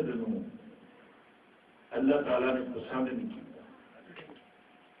مسجد نو اللہ تعالیٰ نے پسند نہیں کیا،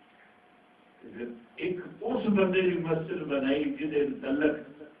 ایک اس بندے کی مسجد بنائی جہد متعلق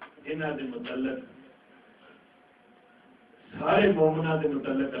انہوں کے متعلق سارے مومنا کے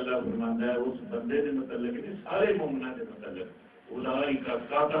متعلق اللہ فرماتا ہے، اس بندے کے متعلق سارے مومنا کے متعلق اولئک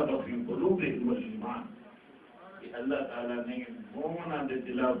کاتب فی قلوبہم الایمان، اللہ تعالیٰ نے مومنا کے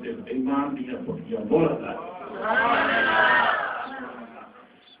دلوں سے ایمان دیا پٹیاں مہر لگا۔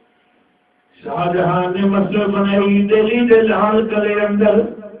 شاہجہاں نے مسجد بنائی دہلی کے لال قلعے اندر،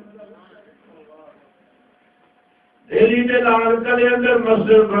 دہلی کے لال قلعے اندر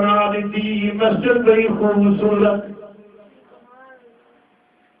مسجد بنا دی، مسجد بڑی خوبصورت،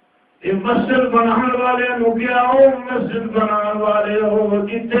 یہ مسجد بنان والے کیا ہو، مسجد بنان والے ہو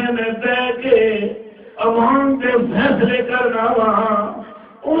جتنے نے بہ کے عوام کے فیصلے کرنا وہاں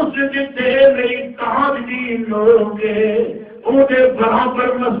اس جتنے میری تاج دی لوگ برابر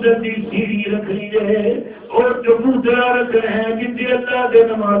مسجد کی سیڑھی رکھنی ہے اور چبوترا رکھ رہے ہیں جتنے اللہ کے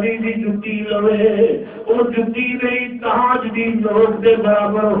نمازی کی جتی لوے وہ جتی میری تاج دی لوگ کے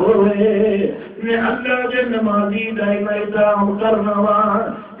برابر ہوئے، میں اللہ کے نمازی کا احترام کرنا وا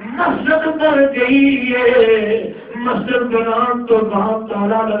مسجد بن گئی ہے، مسجد بنان تو بعد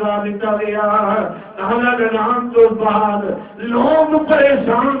تالا لگا دیتا گیا، تالا لگان تو بعد لوگ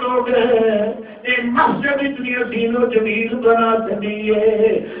پریشان ہو گئے، مسجد اتنی حسین و جمیل بنا چلیے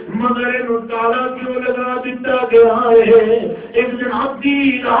مگر تالا کیوں لگا دیتا گیا ہے؟ ایک دن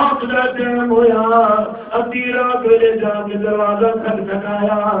ادھی رات کا ٹائم ہوا، ادھی رات ویلے جا کے دروازہ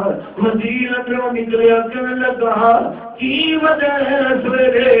کھٹکھٹایا، وزیر اندروں نکلیا کہنے لگا کی وجہ ہے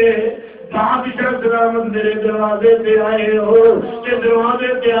سویرے بادشاہ سلامت میرے دروازے پہ آئے ہو؟ کہ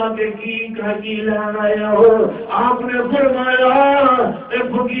دروازے پہ آ کے کی لین آئے ہو؟ آپ نے فرمایا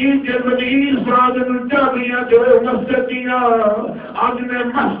فقیر کے وزیر صاحب چابیاں جو مسجد دیا آج میں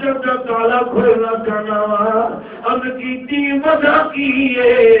مسجد کا تالا کھولنا چاہنا وا اب کی وجہ کی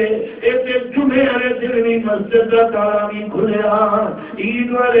جمعے والے دن بھی مسجد کا تالا نہیں کھلیا،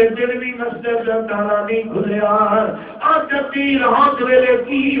 عید والے دن بھی مسجد کا تالا نہیں کھلیا، آج تی رات ویلے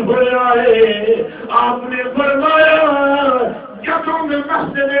کی ہوا ہے؟ آپ نے فرمایا جب میں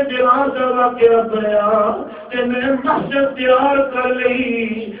مسجد دیوار کا واقعہ پڑیا کہ میں مسجد تیار کر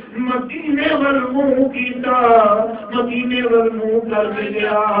لی، مدینے وال منہ کیتا، مدینے وال منہ کر کے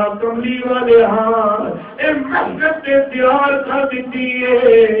گیا کملی والے ہاں اے مسجد تیار کر دیتی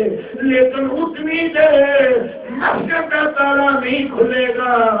ہے لیکن اتنی دیر مسجد کا تالا نہیں کھلے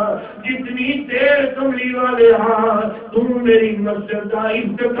گا جتنی دیر کملی والے ہاں تم میری مسجد کا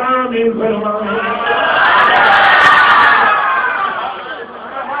افتتاح نہیں فرمایا۔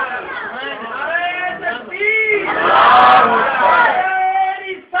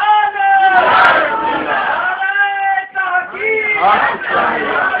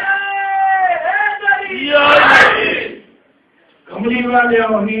 کملی والے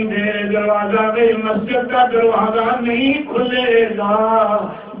ہونی دیر دروازہ میری مسجد کا دروازہ نہیں کھلے گا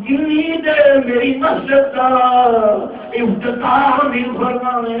جتنی دیر میری مسجد کا افتتاح نہیں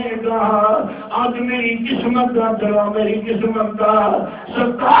فرمائے گا۔ آج میری قسمت کا درا میری قسمت کا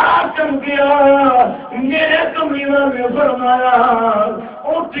ستارہ چم گیا، میرے کملی والے فرمایا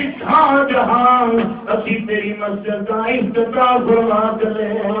اٹھ کھا جہاں اسی تیری مسجد کا افتتاح فرما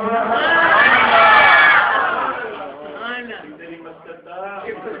چلے۔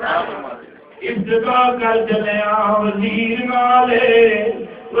 افتتاح کر چلیا وزیر نالے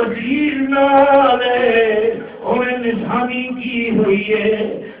انہیں نشانی کی ہوئی ہے،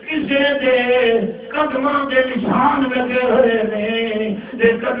 کسے دے قدماں دے نشان لگے ہوئے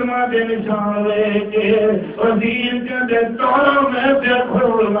نے، قدماں دے نشان ہوئے کہ وزیر کہتے تالا میں پہ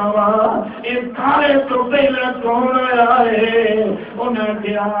کھولنا وا یہ تالے تو پہلے کون آیا ہے؟ انہیں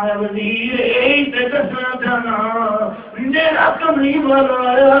کہا وزیر یہی تے دسنا چاہنا میرا کملی والا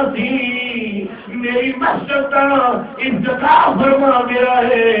آیا تھی، میری مسجد کا افتتاح فرما گیا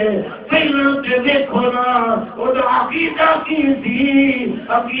ہے، پہلے سے دیکھو نا وہ عقیدہ کی تھی،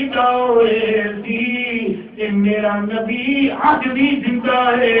 عقیدہ ہوئے تھی کہ میرا نبی آج بھی زندہ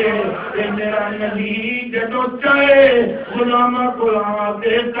ہے، کہ میرا نبی جدو چاہے غلامہ کو آ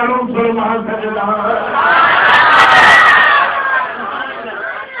کے کرم فرما سکتا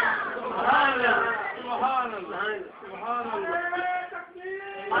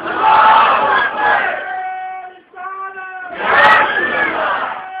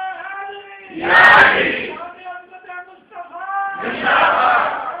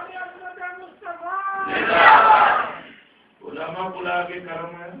علماء بلا کے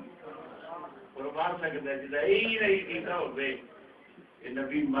کرم فرما سکتا ہے جدا یہی نہیں کیتا ہوئے کہ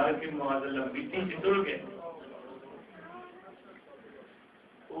نبی مر کے معاذ اللہ مٹی سے ٹر گئے،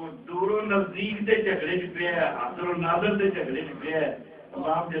 وہ دوروں نزدیک سے جھگڑے چ پیا ہے، حاضر و ناظر سے جھگڑے چ پیا ہے۔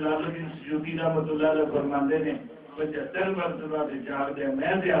 امام جلال الدین سیوطی رحمۃ اللہ علیہ فرماندے نے 75 مرتبہ سے جاگ دیا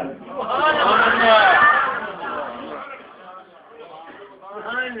میں تیار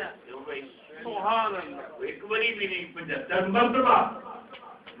ایک باری بھی نہیں 75 مرتبہ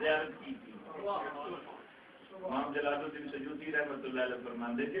زیارت کی تھی۔ امام جلال الدین سیوطی رحمۃ اللہ علیہ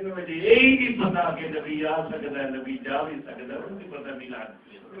فرماندے تھے مجھے یہی نہیں پتا کہ نبی آ سکتا ہے نبی جا بھی سکتا ہے، ان کی پتہ میلاد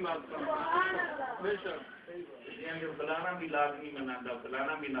فلانا میلاد نہیں مناتا،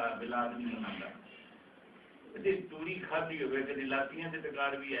 فلانا میلاد نہیں مناتا، توری کھادی ہوئے کدی لاتیاں سے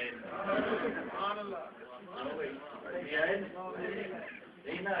ٹکار بھی آئے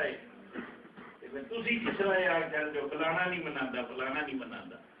نہیں نہ آئے تھی کس طرح آ کر جو فلانا نہیں مناتا فلانا نہیں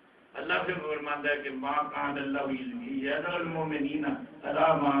مناتا۔ اللہ سے فرماتا ہے کہ ماں کان اللہ یعذر المؤمنین الا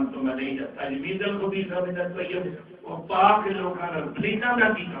ما انتم علیہ تجمید الخبیث من الطیب، وہ پاک لوگاں نال پلیتاں دا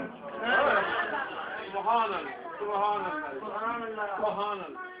کی کام۔ سبحان اللہ سبحان اللہ سبحان اللہ سبحان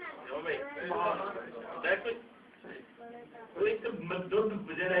اللہ۔ ایک دودھ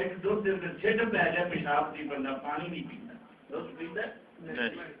بجرا ایک دودھ دے اندر چھٹ پہ جائے پیشاب دی بندہ پانی نہیں پیتا، دودھ پیتا ہے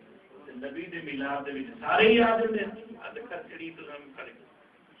نبی دے میلاد دے وچ سارے ہی آ جاندے ہیں، اد کچڑی تو ہم کھڑے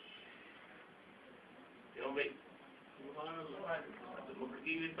کیوں بھائی سبحان اللہ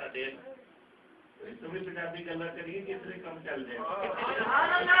مکھی بھی ساڈے تو بھی پنجابی گلا کریے کتنے کم چل جائے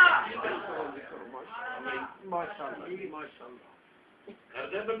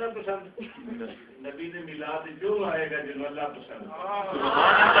کرتا بندہ پسند نبی نے میلاد جو آئے گا جنہوں اللہ پسند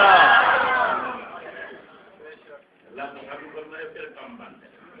اللہ پسند کرنا ہے پھر کم بن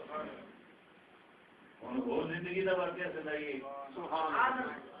جائے اور زندگی کا واقعہ سنائیے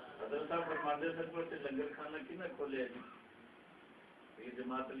حضرت صاحب فرماندے سرور سے لنگر کھانا کنا کھولیا جی پیر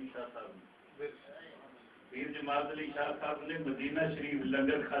جماعت علی شاہ صاحب پیر جماعت علی شاہ صاحب نے مدینہ شریف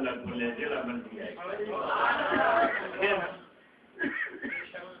لنگر کھانا کھولیا جیڑا مرضی آئے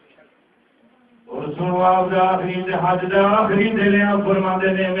اور سنو آپ آخری حج دا آخری دلیا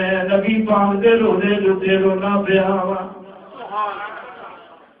فرماندے نے میں نبی پاک دے روزے جتے رونا پیا وا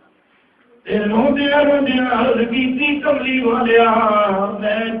عرض کی کملی والیا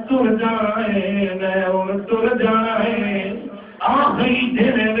میں تر جانا ہے میں تر جانا ہے آخری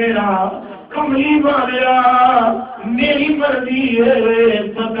دن میرا کملی والیا میری مرضی ہے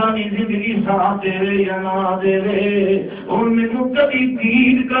پتہ نہیں زندگی ساتھ دے یا نہ دے اور مینوں کبھی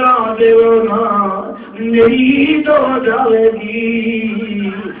دید کرا دے نا میری عید ہو جائے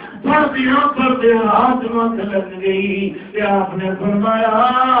گی پردے ہاتھ مت لگ گئی کہ آپ نے فرمایا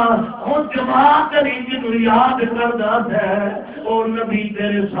وہ جماعت علی جنوں یاد کردا ہے اور نبی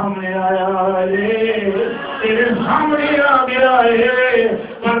تیرے سامنے آیا ہے تیرے سامنے آ گیا ہے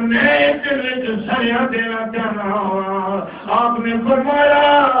پر میں تیرے سریا دینا چاہنا آپ نے فرمایا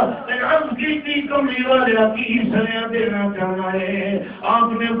عرض کی کملی والے کی سریا دینا چاہنا ہے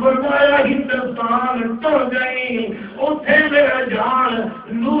آپ نے فرمایا ہندوستان ٹر گئی اتنے میرا جان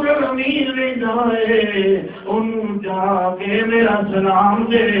نور امین نہیں جائے ان جا کے میرا سلام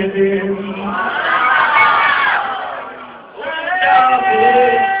دے دے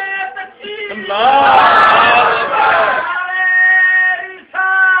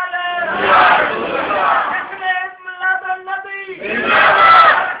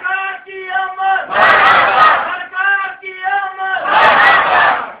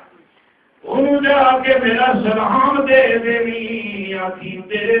کہ میرا سلام دے دینی آخی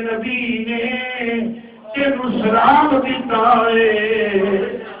تیرے نبی نے تینوں سلام دیتا ہے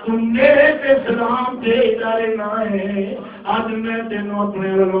تم میرے تے سلام دے رہنا ہے اج میں تینوں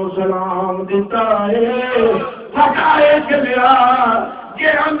اپنے والوں سلام دیتا ہے پکائے چلیا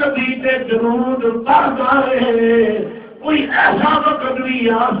جہاں نبی تے درود پڑھتا ہے کوئی ایسا وقت بھی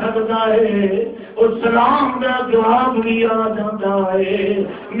آ سکتا ہے اور سلام کا جواب بھی آ جاتا ہے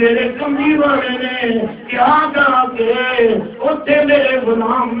میرے کملی والے نے کیا کہا کہ اتنے میرے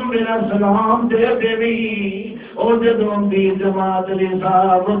غلام نو میرا سلام دے دینی اور جدو امیر جماعت علی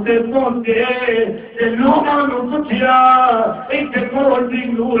صاحب اتنے پہنچے لوگوں نے پوچھا اتنے کول بھی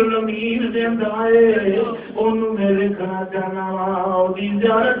نور امیر دینا ہے انہوں میں لکھنا چاہنا وہی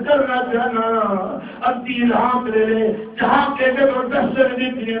زیارت کرنا چاہنا ادھی رات ویلے جہاں کے جب دستر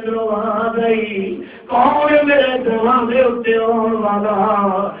دیتی اندروں آ گئی کون میرے دروازے اتنے آن والا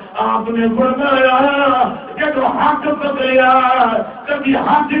آپ نے فرمایا جب ہاتھ پکڑیا کبھی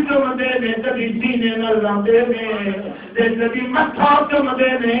ہاتھ چمدے نے کبھی سینے نہ لاندے نے کبھی متھا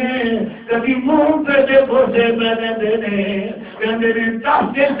چمدے نے کبھی منہ پہ دے بوسے پہنے دے نے کہتے نے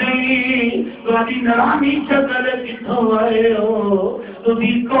دستے صحیح تاری نرانی شکل کتوں آئے ہو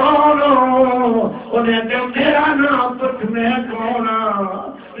تھی کون ہو انہیں کہ میرا نام پوچھ میں کون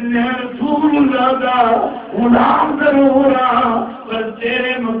میں رسول اللہ کا غلام ضرور پر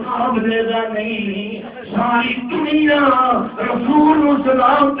تیرے مقابلے کا نہیں ساری دنیا رسول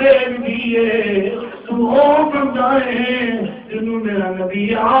سلام دے دیے تو وہ بندہ ہے جنہوں میرا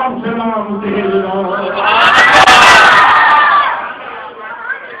نبی آپ سلام دے رہا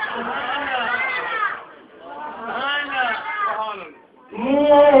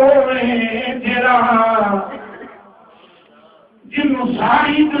جنہوں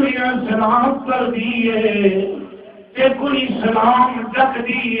ساری دنیا سلام کر دیے کہ کوئی سلام ڈک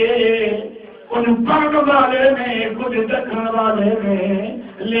دیے کچھ پڑھنے والے نے کچھ دکھنے والے نے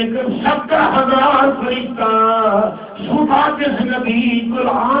لیکن 70,000 فرشتہ صبح جس نبی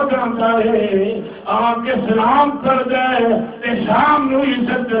قرآن آتا ہے آپ کے سلام کر گئے شام نو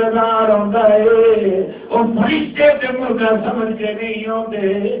 70,000 آتا ہے وہ فرشتے تے مردہ سمجھ کے نہیں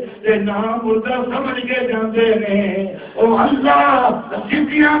آتے نہ مردہ سمجھ کے جاتے ہیں وہ اللہ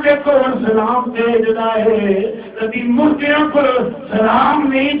جتیاں کے کو سلام بھیجتا ہے کبھی مردیاں پر سلام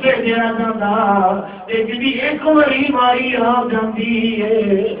نہیں بھیجا جاتا لیکن ایک بڑی ماری آ جاتی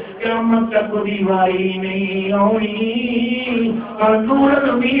ہے قیامت تک کوئی واری نہیں آئی پر نور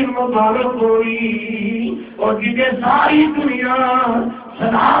امیر مبارک ہوئی اور جنہیں ساری دنیا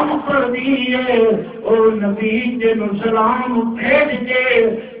سلام کر دی ہے اور نبی جن سلام بھیج کے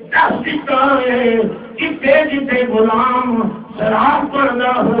دس دیتا ہے جتے جتے غلام سلام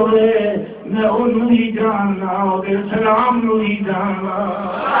پڑھدا ہوئے میں انہوں ہی جاننا اور سلام نو ہی جاننا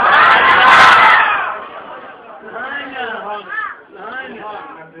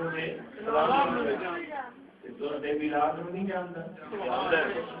میلاد نہیں جانتا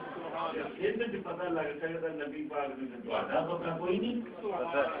پتا لگ سکتا نبی پاک پتا کوئی نہیں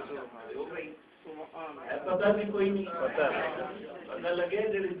پتا بھی کوئی نہیں پتا لگے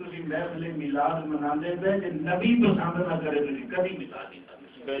جی تھی محفل میلاد منا پے جی نبی پسند نہ کرے تو کبھی ملا نہیں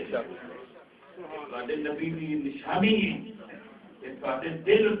سکتے نبی کی نشانی ہے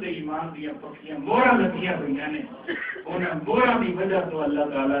دل سے ایمان دیا پکیاں موہراں لگیاں ہوئی نے انہاں موہراں کی وجہ تو اللہ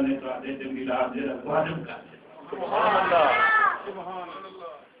تعالیٰ نے میلاد جہاں واجب کر دیا سبحان اللہ سبحان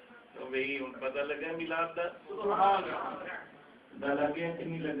اللہ تو وہی ہن پتہ لگا میلاد دا سبحان اللہ لگ گیا کہ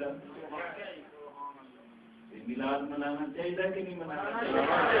نہیں لگا میلاد منانا چاہیے کہ نہیں منانا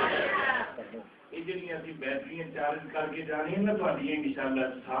چاہیے یہ جڑیاں اسی بیٹریاں چارج کر کے جانی ہیں نا تہاڈی انشاءاللہ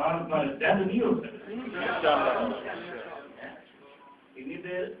سال پر ڈیڈ نہیں ہو سکتی انشاءاللہ اتنی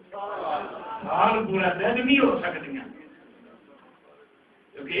دیر سال پورا ڈیڈ نہیں ہو سکتیاں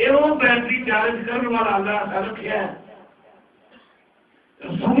کیونکہ یہ بیٹری چارج کرنے والا اللہ کا رکھا ہے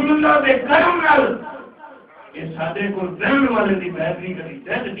رسول اللہ کے کرم نال یہ سارے کو رہن والے کی بیٹری کبھی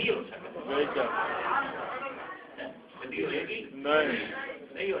ڈیڈ نہیں ہو سکتی ہوئے گی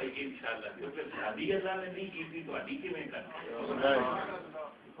نہیں ہوئے گی انشاءاللہ کیونکہ شادی اللہ نے نہیں کی تھی تو اڈی کیویں کرتے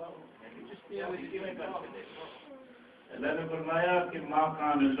اللہ نے فرمایا کہ ما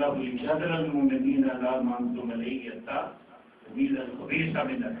کان اللہ لیشهد المؤمنین علی ما انتم علیہ اتا تمیز الخبیث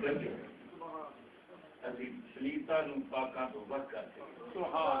من الطیب اسی شلیتا نو پاکاں تو بچ کرتے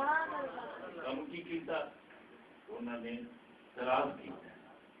سبحان اللہ ہم کی کیتا انہوں نے سراغ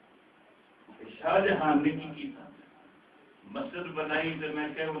کیتا شاہ جہاں نے کی کیتا مسجد بنائی تو میں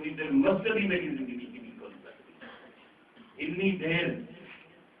کہ انہی دیر مسجد ہی میری زندگی کی نہیں کھول سکتی اتنی دیر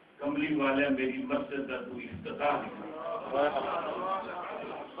کملی والے میری مسجد کا تو افتتاح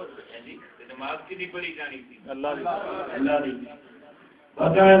نماز کی نہیں پڑھی جانی تھی اللہ نے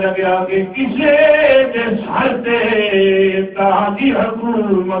پتہ لگا کہ کسے دے سر تے تاجی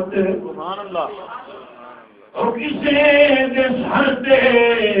حکومت سبحان اللہ اور کسے دے سر تے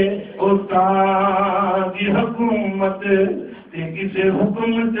تاجی حکومت کسے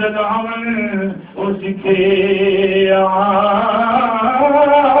حکم چلاون وہ سکھے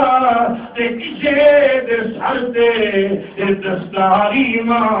کسے دے سر دے دستاری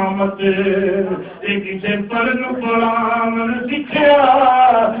امامت کسے پڑھن پڑھاون سکھیا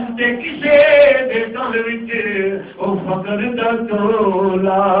کسے دے دل وچ او فقر دا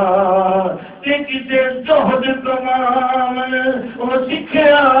تولا کسے زہد کماون او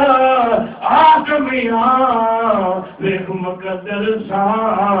سکھیا آکمیاں ویکھ مقدر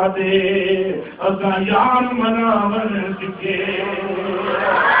سادے اساں یار مناون سکھے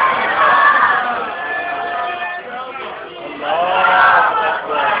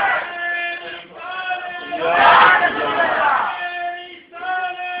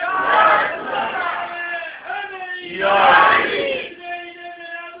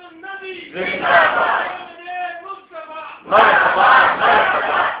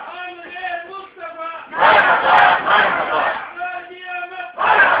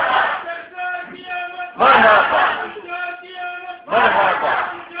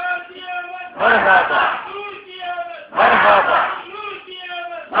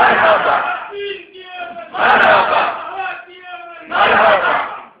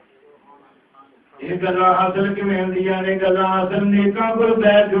حاصل کیویں ہوندیاں نے گلاں حاصل نیکاں کول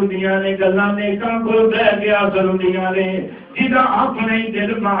بیٹھ ہوندیاں نے گلاں نیکاں کول بیٹھ کے حاصل ہوندیاں نے جہاں اپنے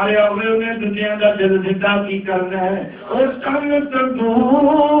دل ماریا ہوئے انہیں دنیا کا دل زندہ کی کرنا ہے اور کن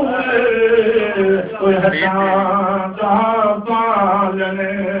تندور ہٹا پالن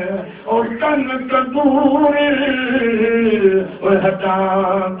اور کن تندور ہٹا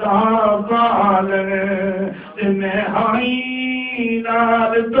پالن میں ہائی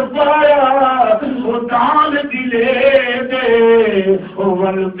نال دبایا وہ دال دلے دے وہ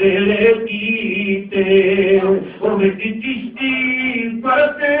ول تیرے کیتے وہ میری چشتی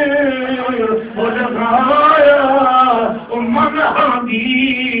پرتے وہ لگایا وہ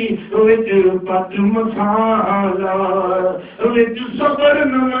منہاندی وچ پت مسالا وچ صبر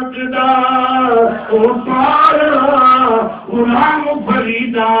نمک دا وہ پارا غلام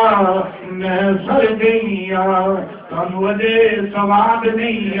فریدا میں سر گئی تم وجہ سواد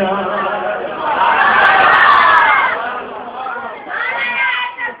نہیں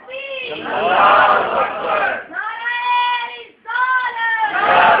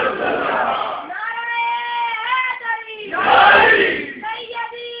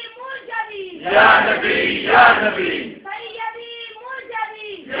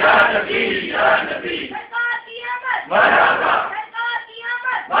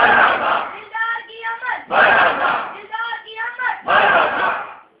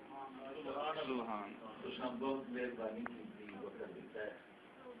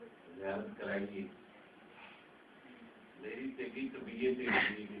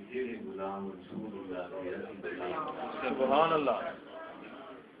تیرے غلام رسول اللہ سبحان اللہ.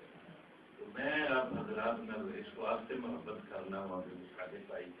 تو میں آپ حضرات میں اس واسطے محبت کرنا ہوا کہ سارے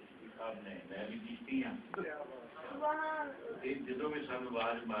بھائی چشتی صاحب نے میں بھی چشتی ہوں جدو بھی سانو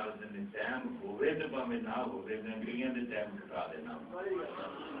آواز مار دیں ٹائم ہوئے تو پہ نہ ہوئے میں کئی ٹائم کٹا دینا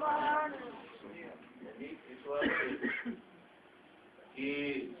اس واسطے کہ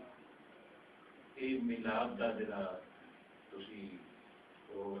یہ میلاد کا جڑا تسی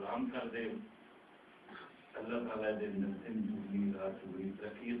پروگرام کر دے اللہ تعالیٰ دے زندگی رات ہوئی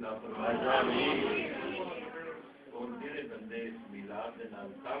ترقی عطا فرمائے اور جڑے بندے اس میلاد دے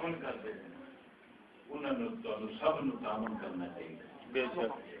نال تعاون کرتے ہیں انہوں نے سب نو تعاون کرنا چاہیے بے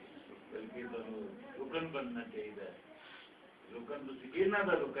شک بلکہ تمہیں رکن بننا چاہیے رکن تسی انہاں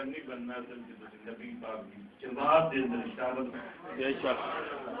دا رکن نہیں بننا بلکہ تسی نبی پاک دی جماعت دے اندر شامل بے شک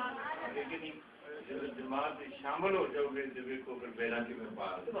لیکن جب جماعت میں شامل ہو جاؤ گے تو دیکھو پھر بیڑا کی میں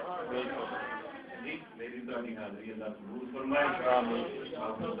پار جی میری تو حاضری اللہ قبول فرمائے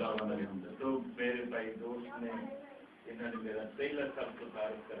تو میرے بھائی دوست نے انہوں نے میرا پہلا سب کو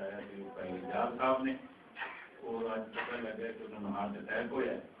تعارف کرایا کہ وہ بھائی جال صاحب نے اور آج پتہ لگا کہ انہوں نے ہارٹ اٹیک ہوا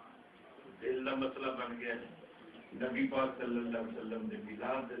ہے دل کا مسئلہ بن گیا ہے نبی پاک صلی اللہ علیہ وسلم نے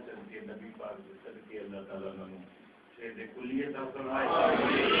میلاد دے صدقے نبی پاک دے صدقے اللہ تعالیٰ نے شہد کلیہ عطا فرمائے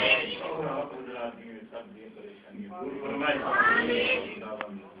اور آپ حضرات کی سب دی پریشانیاں دور فرمائے